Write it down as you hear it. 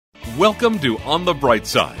Welcome to On the Bright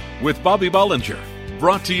Side with Bobby Bollinger,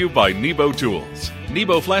 brought to you by Nebo Tools.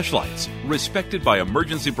 Nebo flashlights, respected by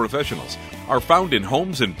emergency professionals, are found in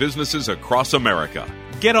homes and businesses across America.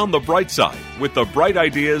 Get on the bright side with the bright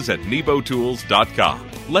ideas at nebotools.com.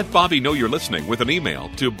 Let Bobby know you're listening with an email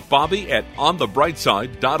to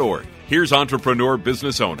bobby@onthebrightside.org. Here's entrepreneur,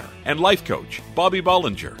 business owner, and life coach Bobby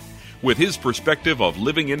Bollinger with his perspective of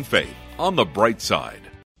living in faith on the bright side.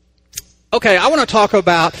 Okay, I want to talk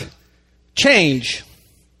about change,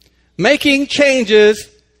 making changes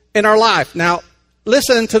in our life. Now,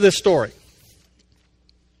 listen to this story.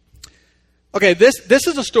 Okay, this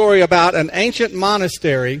is a story about an ancient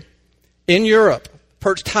monastery in Europe,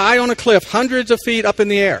 perched high on a cliff, hundreds of feet up in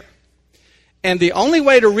the air. And the only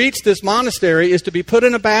way to reach this monastery is to be put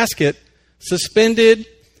in a basket, suspended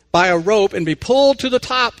by a rope, and be pulled to the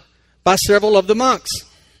top by several of the monks.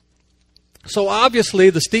 So obviously,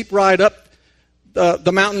 the steep ride up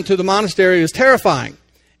the mountain to the monastery is terrifying.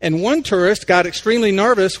 And one tourist got extremely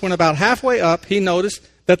nervous when about halfway up, he noticed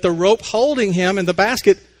that the rope holding him in the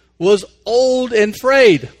basket was old and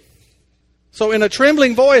frayed. So in a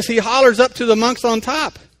trembling voice, he hollers up to the monks on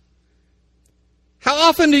top, "How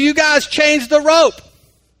often do you guys change the rope?"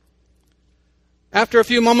 After a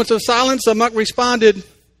few moments of silence, the monk responded,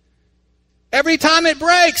 "Every time it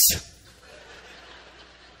breaks."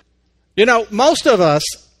 You know, most of us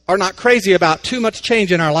are not crazy about too much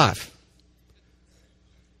change in our life.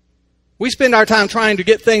 We spend our time trying to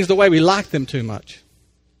get things the way we like them too much.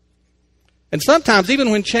 And sometimes,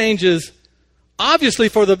 even when change is obviously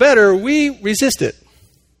for the better, we resist it.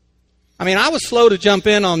 I mean, I was slow to jump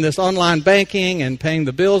in on this online banking and paying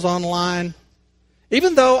the bills online.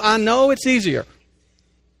 Even though I know it's easier,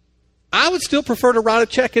 I would still prefer to write a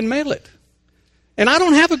check and mail it. And I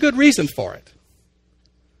don't have a good reason for it.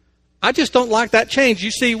 I just don't like that change. You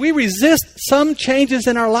see, we resist some changes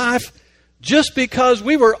in our life just because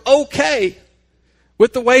we were okay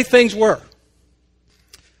with the way things were.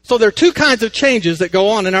 So there are two kinds of changes that go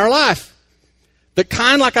on in our life. The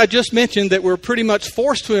kind, like I just mentioned, that we're pretty much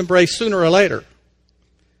forced to embrace sooner or later.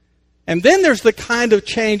 And then there's the kind of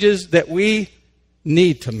changes that we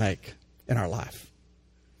need to make in our life.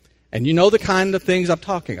 And you know the kind of things I'm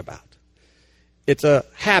talking about. It's a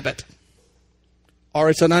habit, or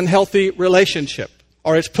it's an unhealthy relationship,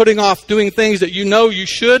 or it's putting off doing things that you know you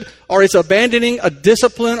should, or it's abandoning a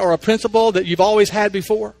discipline or a principle that you've always had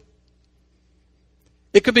before.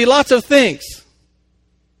 It could be lots of things.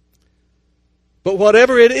 But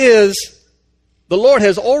whatever it is, the Lord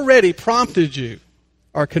has already prompted you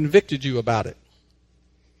or convicted you about it.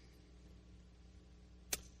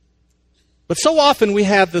 But so often we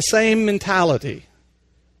have the same mentality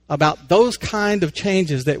about those kind of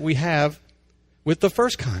changes that we have with the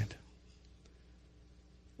first kind.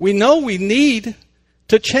 We know we need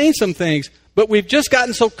to change some things, but we've just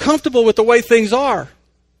gotten so comfortable with the way things are,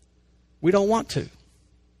 we don't want to.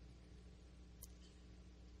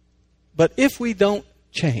 But if we don't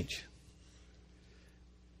change,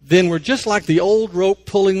 then we're just like the old rope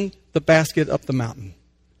pulling the basket up the mountain.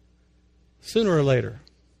 Sooner or later,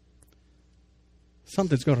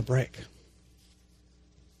 something's going to break.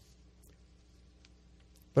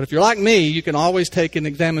 But if you're like me, you can always take an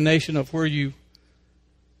examination of where you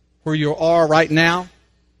are right now.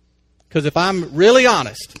 Because if I'm really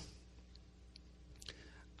honest,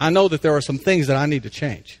 I know that there are some things that I need to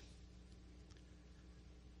change.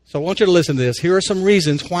 So I want you to listen to this. Here are some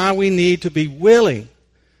reasons why we need to be willing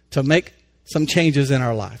to make some changes in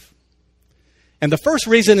our life. And the first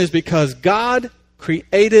reason is because God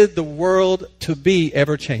created the world to be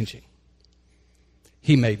ever-changing.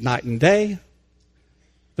 He made night and day,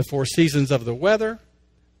 the four seasons of the weather,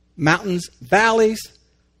 mountains, valleys,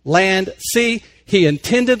 land, sea. He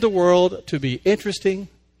intended the world to be interesting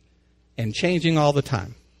and changing all the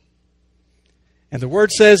time. And the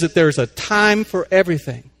Word says that there's a time for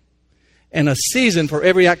everything and a season for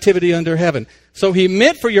every activity under heaven. So He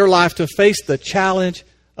meant for your life to face the challenge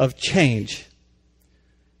of change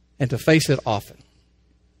and to face it often.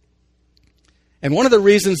 And one of the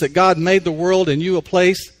reasons that God made the world and you a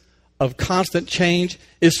place of constant change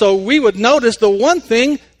is so we would notice the one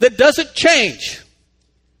thing that doesn't change.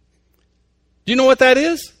 Do you know what that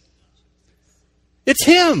is? It's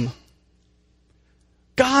Him.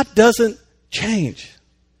 God doesn't change.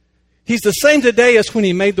 He's the same today as when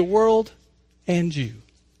He made the world and you.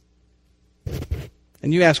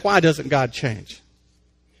 And you ask, why doesn't God change?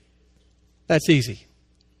 That's easy.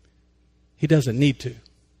 He doesn't need to.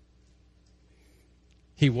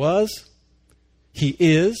 He was, He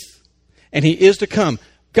is, and He is to come.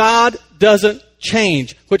 God doesn't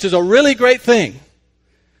change, which is a really great thing.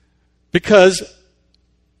 Because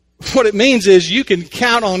What it means is you can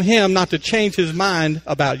count on him not to change his mind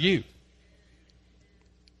about you.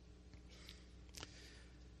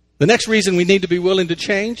 The next reason we need to be willing to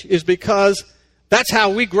change is because that's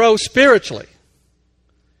how we grow spiritually.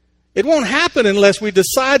 It won't happen unless we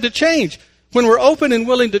decide to change. When we're open and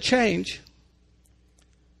willing to change,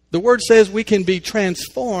 the Word says we can be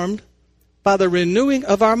transformed by the renewing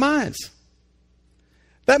of our minds.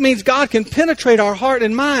 That means God can penetrate our heart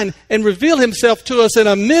and mind and reveal himself to us in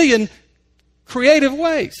a million creative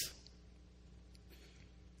ways.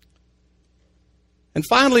 And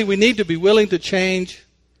finally, we need to be willing to change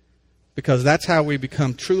because that's how we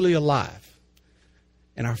become truly alive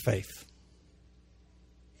in our faith.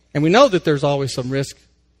 And we know that there's always some risk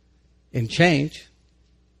in change.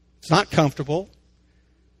 It's not comfortable.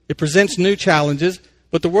 It presents new challenges,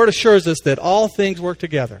 but the Word assures us that all things work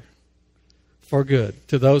together for good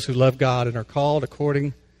to those who love God and are called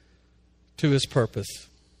according to his purpose.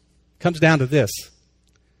 It comes down to this.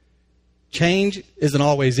 Change isn't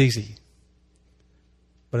always easy,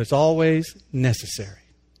 but it's always necessary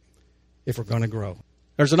if we're going to grow.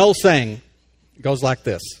 There's an old saying. It goes like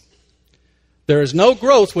this. There is no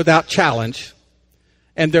growth without challenge,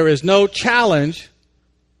 and there is no challenge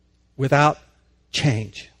without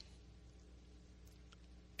change.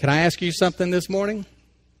 Can I ask you something this morning?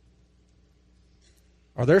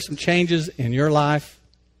 Are there some changes in your life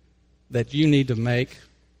that you need to make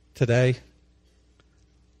today?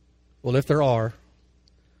 Well, if there are,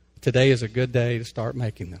 today is a good day to start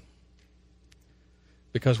making them.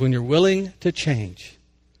 Because when you're willing to change,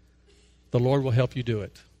 the Lord will help you do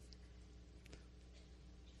it.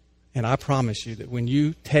 And I promise you that when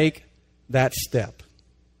you take that step,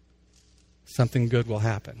 something good will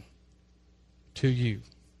happen to you.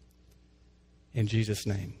 In Jesus'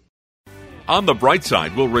 name. On the Bright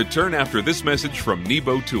Side will return after this message from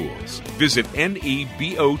Nebo Tools. Visit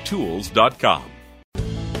nebotools.com.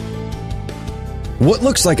 What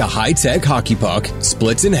looks like a high-tech hockey puck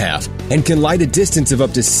splits in half and can light a distance of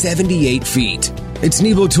up to 78 feet. It's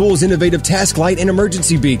Nebo Tools' innovative task light and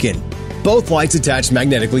emergency beacon. Both lights attach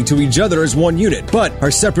magnetically to each other as one unit, but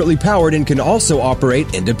are separately powered and can also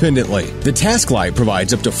operate independently. The task light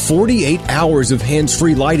provides up to 48 hours of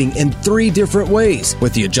hands-free lighting in 3 different ways,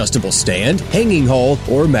 with the adjustable stand, hanging hole,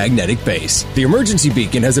 or magnetic base. The emergency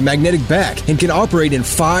beacon has a magnetic back and can operate in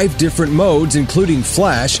 5 different modes, including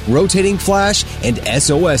flash, rotating flash, and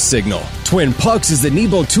SOS signal. Twin Pucks is the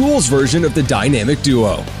Nebo Tools version of the Dynamic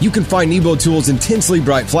Duo. You can find Nebo Tools' intensely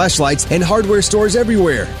bright flashlights and hardware stores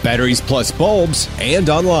everywhere. Batteries plus bulbs, and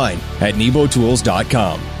online at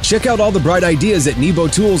nebotools.com. Check out all the bright ideas at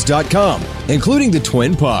nebotools.com, including the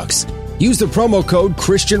Twin Pucks. Use the promo code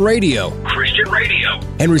Christian Radio,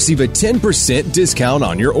 and receive a 10% discount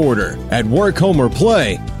on your order at work, home, or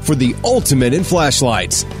play for the ultimate in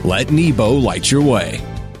flashlights. Let Nebo light your way.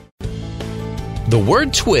 The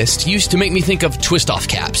word twist used to make me think of twist-off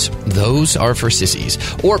caps. Those are for sissies.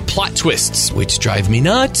 Or plot twists, which drive me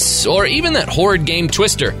nuts. Or even that horrid game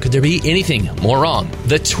Twister. Could there be anything more wrong?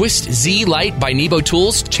 The Twist Z light by Nebo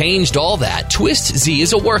Tools changed all that. Twist Z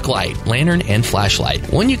is a work light, lantern, and flashlight.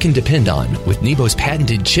 One you can depend on. With Nebo's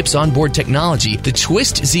patented chips onboard technology, the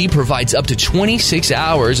Twist Z provides up to 26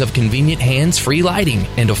 hours of convenient hands-free lighting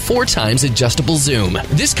and a 4 times adjustable zoom.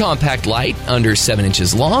 This compact light, under 7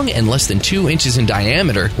 inches long and less than 2 inches in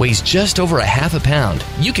diameter, weighs just over a half a pound.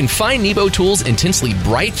 You can find Nebo Tools' intensely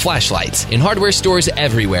bright flashlights in hardware stores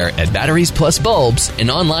everywhere at Batteries Plus Bulbs and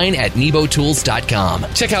online at nebotools.com.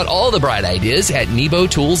 Check out all the bright ideas at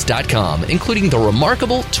nebotools.com, including the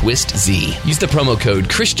remarkable Twist Z. Use the promo code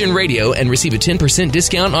Christian Radio and receive a 10%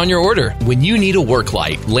 discount on your order. When you need a work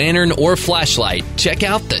light, lantern, or flashlight, check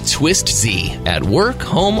out the Twist Z at work,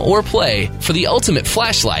 home, or play for the ultimate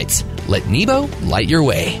flashlights. Let Nebo light your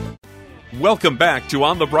way. Welcome back to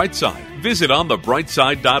On the Bright Side. Visit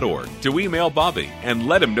onthebrightside.org to email Bobby and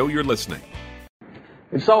let him know you're listening.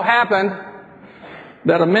 It so happened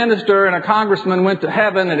that a minister and a congressman went to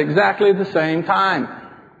heaven at exactly the same time.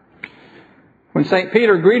 When St.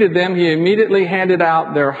 Peter greeted them, he immediately handed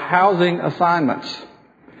out their housing assignments.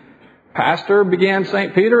 Pastor, began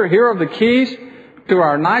St. Peter, here are the keys to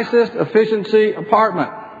our nicest efficiency apartment.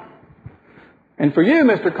 And for you,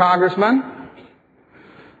 Mr. Congressman,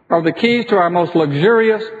 are the keys to our most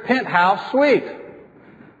luxurious penthouse suite.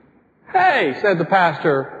 Hey, said the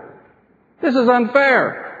pastor, this is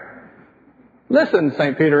unfair. Listen,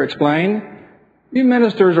 St. Peter explained, you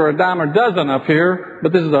ministers are a dime a dozen up here,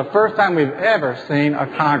 but this is the first time we've ever seen a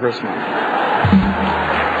congressman.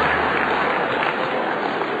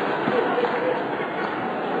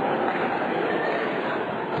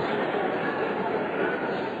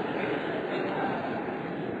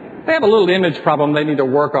 They have a little image problem they need to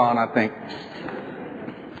work on, I think.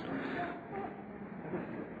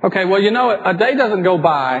 Okay, well, you know, a day doesn't go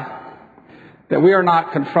by that we are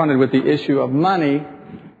not confronted with the issue of money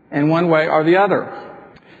in one way or the other.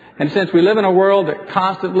 And since we live in a world that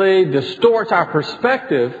constantly distorts our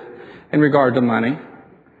perspective in regard to money,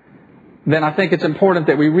 then I think it's important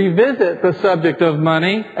that we revisit the subject of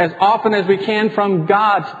money as often as we can from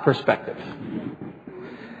God's perspective.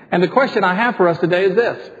 And the question I have for us today is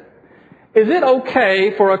this: is it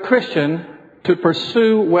okay for a Christian to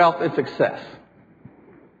pursue wealth and success?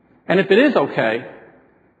 And if it is okay,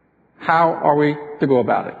 how are we to go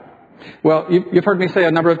about it? Well, you've heard me say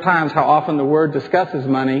a number of times how often the Word discusses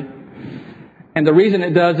money. And the reason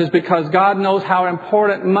it does is because God knows how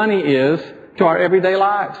important money is to our everyday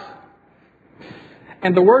lives.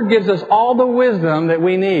 And the Word gives us all the wisdom that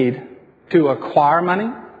we need to acquire money,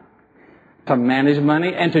 to manage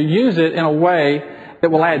money, and to use it in a way that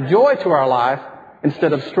will add joy to our life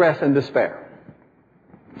instead of stress and despair.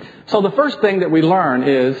 So the first thing that we learn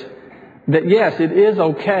is that yes, it is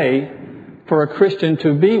okay for a Christian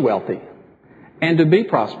to be wealthy and to be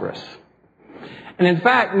prosperous. And in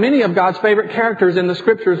fact, many of God's favorite characters in the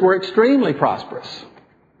Scriptures were extremely prosperous.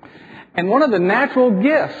 And one of the natural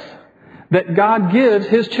gifts that God gives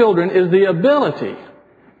His children is the ability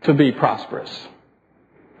to be prosperous.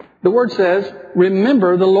 The Word says,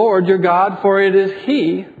 "Remember the Lord your God, for it is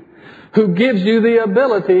He who gives you the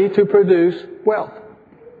ability to produce wealth."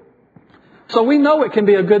 So we know it can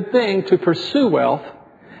be a good thing to pursue wealth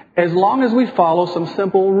as long as we follow some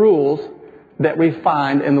simple rules that we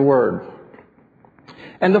find in the Word.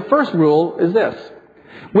 And the first rule is this: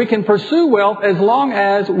 we can pursue wealth as long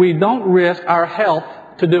as we don't risk our health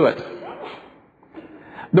to do it.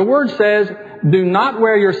 The Word says, "Do not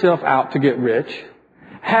wear yourself out to get rich.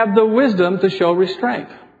 Have the wisdom to show restraint."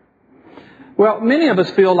 Well, many of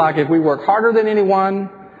us feel like if we work harder than anyone,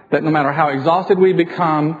 that no matter how exhausted we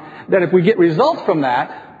become, that if we get results from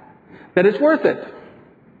that it's worth it.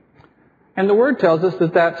 And the Word tells us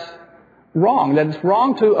that that's wrong, that it's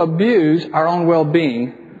wrong to abuse our own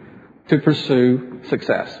well-being to pursue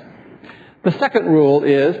success. The second rule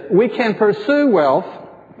is we can pursue wealth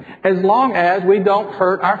as long as we don't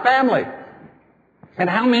hurt our family. And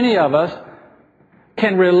how many of us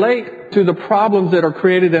can relate to the problems that are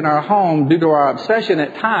created in our home due to our obsession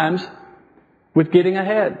at times with getting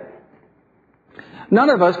ahead? None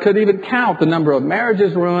of us could even count the number of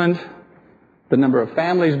marriages ruined, the number of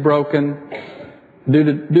families broken,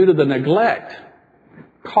 due to the neglect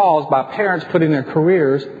caused by parents putting their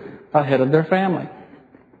careers ahead of their family.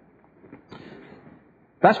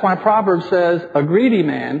 That's why Proverbs says, "A greedy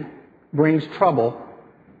man brings trouble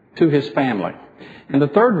to his family." And the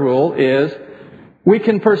third rule is, we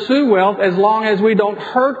can pursue wealth as long as we don't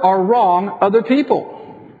hurt or wrong other people.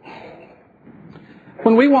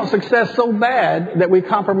 When we want success so bad that we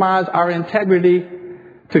compromise our integrity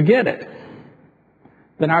to get it,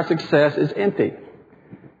 then our success is empty,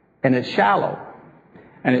 and it's shallow,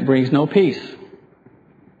 and it brings no peace.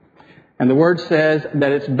 And the Word says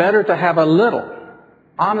that it's better to have a little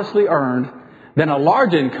honestly earned than a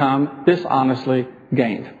large income dishonestly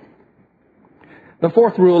gained. The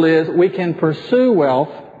fourth rule is we can pursue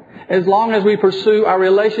wealth as long as we pursue our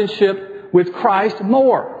relationship with Christ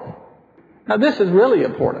more. Now, this is really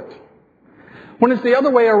important. When it's the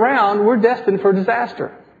other way around, we're destined for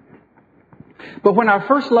disaster. But when our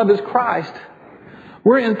first love is Christ,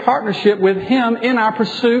 we're in partnership with Him in our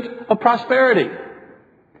pursuit of prosperity.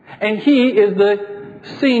 And He is the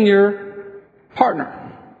senior partner.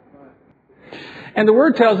 And the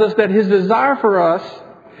Word tells us that His desire for us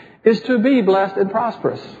is to be blessed and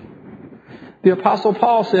prosperous. The Apostle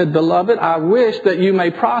Paul said, "Beloved, I wish that you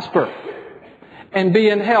may prosper and be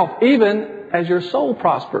in health, even as your soul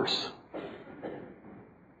prospers."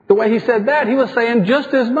 The way he said that, he was saying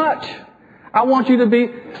just as much, I want you to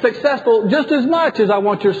be successful just as much as I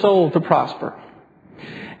want your soul to prosper.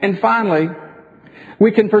 And finally,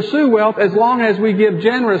 we can pursue wealth as long as we give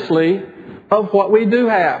generously of what we do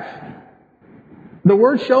have. The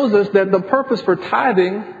Word shows us that the purpose for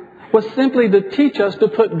tithing was simply to teach us to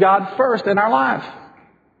put God first in our life.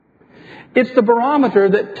 It's the barometer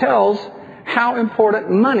that tells how important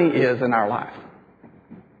money is in our life.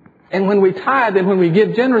 And when we tithe and when we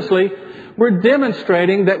give generously, we're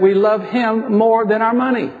demonstrating that we love Him more than our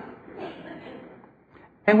money.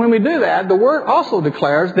 And when we do that, the Word also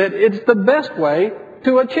declares that it's the best way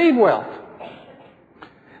to achieve wealth.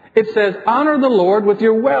 It says, "Honor the Lord with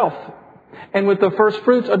your wealth and with the first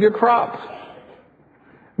fruits of your crop.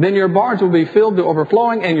 Then your barns will be filled to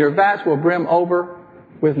overflowing and your vats will brim over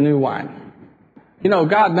with new wine." You know,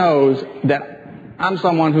 God knows that I'm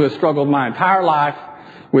someone who has struggled my entire life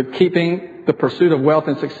with keeping the pursuit of wealth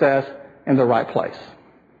and success in the right place.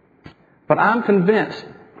 But I'm convinced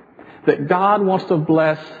that God wants to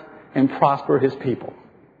bless and prosper His people.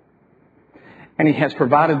 And He has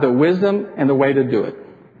provided the wisdom and the way to do it.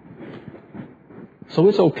 So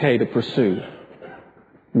it's okay to pursue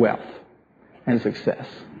wealth and success,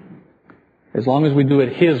 as long as we do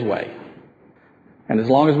it His way. And as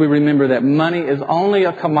long as we remember that money is only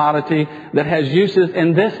a commodity that has uses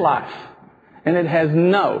in this life, and it has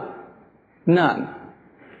none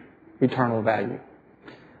eternal value.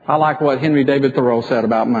 I like what Henry David Thoreau said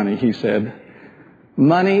about money. He said,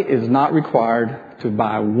 "Money is not required to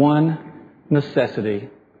buy one necessity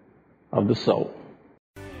of the soul."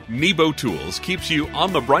 Nebo Tools keeps you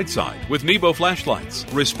on the bright side with Nebo flashlights,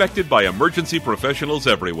 respected by emergency professionals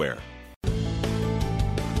everywhere.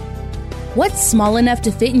 What's small enough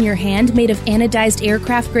to fit in your hand, made of anodized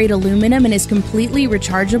aircraft-grade aluminum and is completely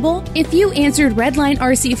rechargeable? If you answered Redline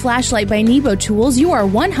RC Flashlight by Nebo Tools, you are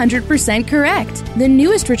 100% correct. The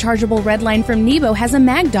newest rechargeable Redline from Nebo has a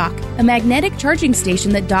MagDock, a magnetic charging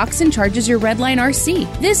station that docks and charges your Redline RC.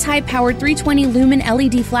 This high-powered 320 lumen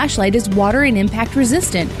LED flashlight is water and impact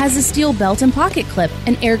resistant, has a steel belt and pocket clip,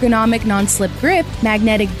 an ergonomic non-slip grip,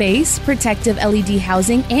 magnetic base, protective LED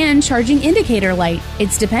housing, and charging indicator light.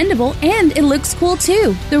 It's dependable and it looks cool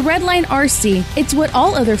too. The Redline RC, it's what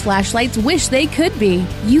all other flashlights wish they could be.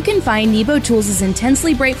 You can find Nebo Tools'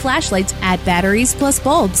 intensely bright flashlights at Batteries Plus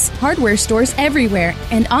Bulbs, hardware stores everywhere,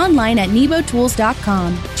 and online at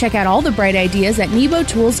nebotools.com. Check out all the bright ideas at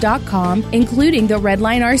nebotools.com, including the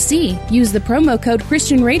Redline RC. Use the promo code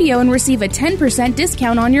Christian Radio and receive a 10%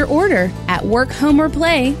 discount on your order. At work, home, or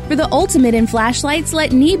play, for the ultimate in flashlights,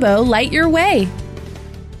 let Nebo light your way.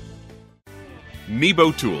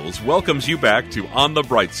 Nebo Tools welcomes you back to On the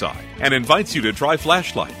Bright Side and invites you to try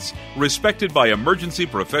flashlights, respected by emergency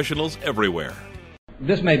professionals everywhere.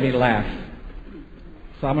 This made me laugh,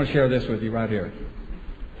 so I'm going to share this with you right here.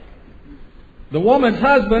 The woman's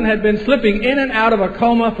husband had been slipping in and out of a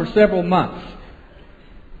coma for several months,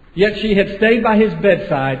 yet she had stayed by his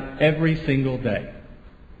bedside every single day.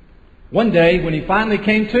 One day, when he finally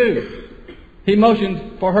came to, he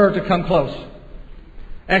motioned for her to come close.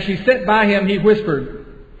 As she sat by him, he whispered,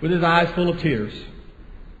 with his eyes full of tears,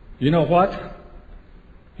 "You know what?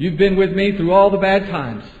 You've been with me through all the bad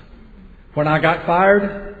times. When I got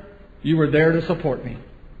fired, you were there to support me.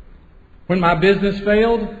 When my business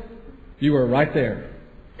failed, you were right there.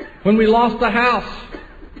 When we lost the house,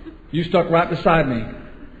 you stuck right beside me.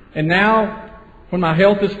 And now, when my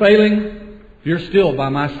health is failing, you're still by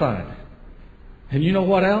my side. And you know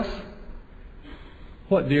what else?"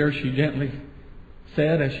 "What, dear?" she gently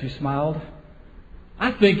said as she smiled.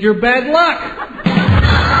 "I think you're bad luck."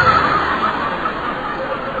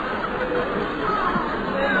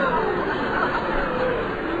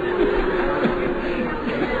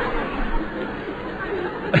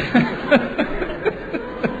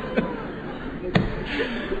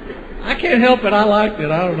 I can't help it. I liked it.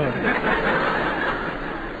 I don't know.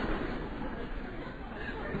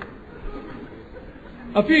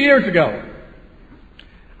 A few years ago,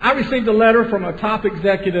 I received a letter from a top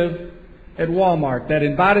executive at Walmart that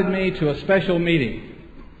invited me to a special meeting.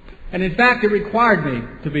 And in fact, it required me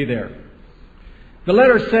to be there. The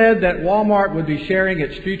letter said that Walmart would be sharing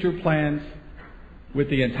its future plans with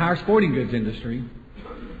the entire sporting goods industry.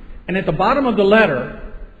 And at the bottom of the letter,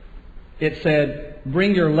 it said,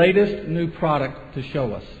 "Bring your latest new product to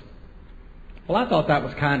show us." Well, I thought that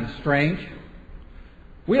was kind of strange.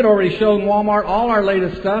 We had already shown Walmart all our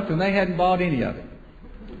latest stuff, and they hadn't bought any of it.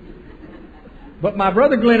 But my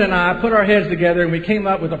brother Glenn and I put our heads together and we came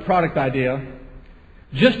up with a product idea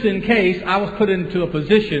just in case I was put into a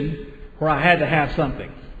position where I had to have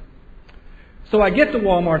something. So I get to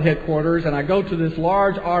Walmart headquarters and I go to this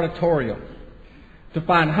large auditorium to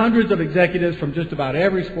find hundreds of executives from just about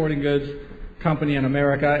every sporting goods company in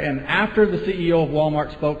America. And after the CEO of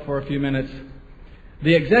Walmart spoke for a few minutes,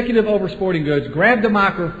 the executive over sporting goods grabbed the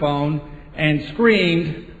microphone and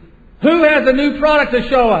screamed, "Who has a new product to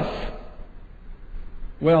show us?"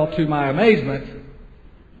 Well, to my amazement,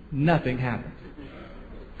 nothing happened.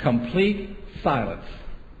 Complete silence.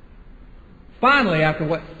 Finally, after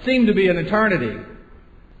what seemed to be an eternity,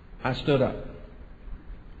 I stood up.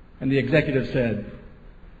 And the executive said,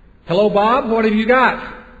 "Hello, Bob, what have you got?"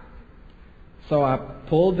 So I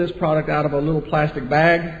pulled this product out of a little plastic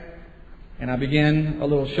bag, and I began a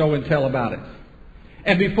little show and tell about it.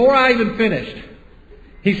 And before I even finished,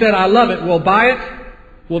 he said, "I love it. We'll buy it.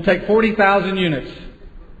 We'll take 40,000 units.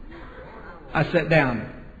 I sat down.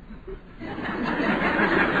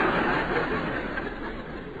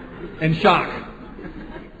 In shock.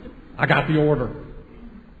 I got the order.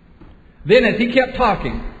 Then as he kept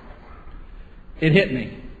talking, it hit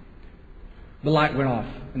me. The light went off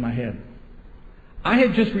in my head. I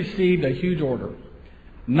had just received a huge order.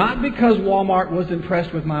 Not because Walmart was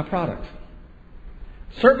impressed with my product.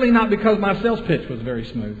 Certainly not because my sales pitch was very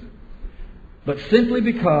smooth. But simply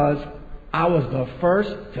because I was the first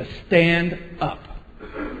to stand up.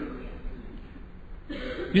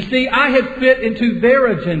 You see, I had fit into their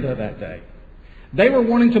agenda that day. They were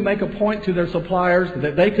wanting to make a point to their suppliers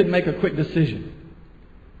that they could make a quick decision.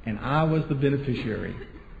 And I was the beneficiary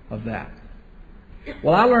of that.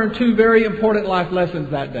 Well, I learned two very important life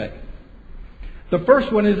lessons that day. The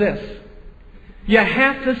first one is this. You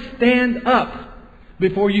have to stand up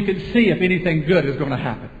before you can see if anything good is going to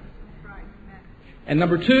happen. And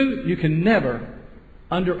number two, you can never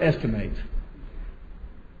underestimate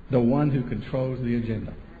the one who controls the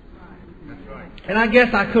agenda. And I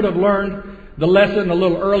guess I could have learned the lesson a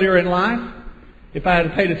little earlier in life if I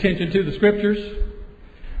had paid attention to the Scriptures.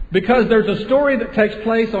 Because there's a story that takes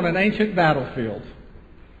place on an ancient battlefield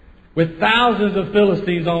with thousands of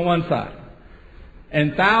Philistines on one side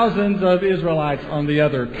and thousands of Israelites on the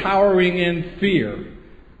other, cowering in fear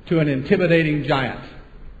to an intimidating giant.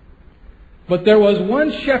 But there was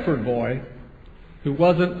one shepherd boy who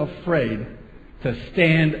wasn't afraid to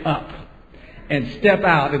stand up and step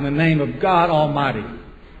out in the name of God Almighty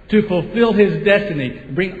to fulfill his destiny,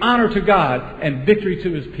 bring honor to God and victory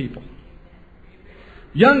to his people.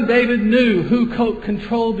 Young David knew who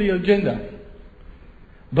controlled the agenda,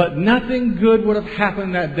 but nothing good would have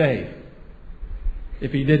happened that day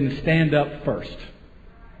if he didn't stand up first.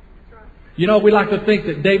 You know, we like to think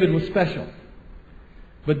that David was special,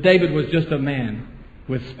 but David was just a man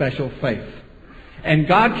with special faith. And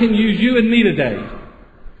God can use you and me today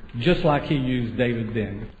just like he used David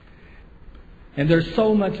then. And there's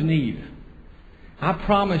so much need. I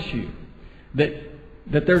promise you that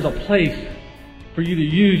there's a place for you to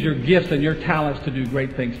use your gifts and your talents to do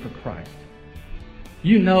great things for Christ.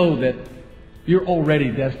 You know that you're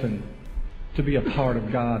already destined to be a part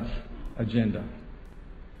of God's agenda.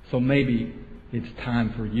 So maybe it's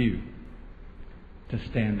time for you to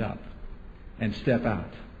stand up and step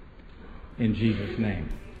out in Jesus' name.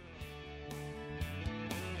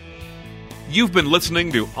 You've been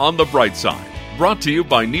listening to On the Bright Side, brought to you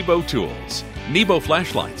by Nebo Tools. Nebo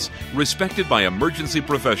flashlights, respected by emergency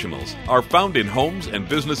professionals, are found in homes and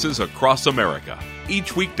businesses across America.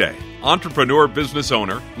 Each weekday, entrepreneur, business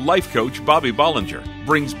owner, life coach Bobby Bollinger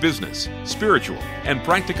brings business, spiritual, and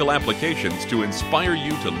practical applications to inspire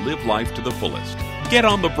you to live life to the fullest. Get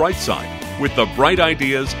on the bright side with the bright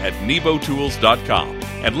ideas at nebotools.com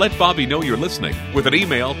and let Bobby know you're listening with an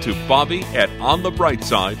email to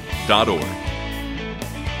bobby@onthebrightside.org.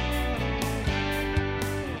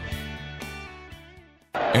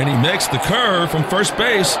 And he makes the curve from first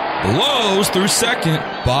base, blows through second,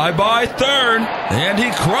 bye-bye third, and he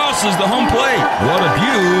crosses the home plate. What a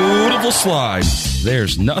beautiful slide.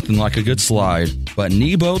 There's nothing like a good slide, but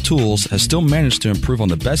Nebo Tools has still managed to improve on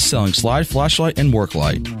the best-selling slide flashlight and work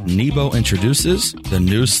light. Nebo introduces the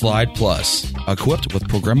new Slide Plus, equipped with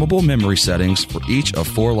programmable memory settings for each of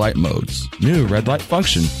 4 light modes, new red light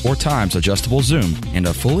function, 4 times adjustable zoom, and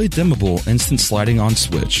a fully dimmable instant sliding on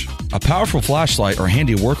switch. A powerful flashlight or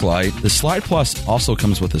handy work light, the Slide Plus also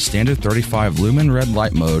comes with a standard 35 lumen red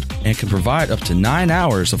light mode and can provide up to 9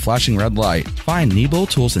 hours of flashing red light. Find Nebo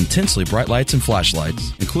Tools' intensely bright lights and flashlights,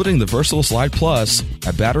 including the versatile Slide Plus,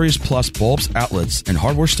 at Batteries Plus bulbs outlets and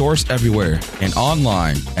hardware stores everywhere, and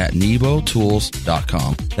online at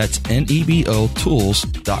nebotools.com. That's NEBO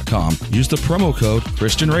Tools.com. Use the promo code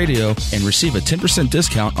Christian Radio and receive a 10%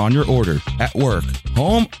 discount on your order at work,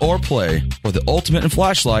 home, or play. For the ultimate in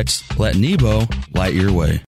flashlights, let Nebo light your way.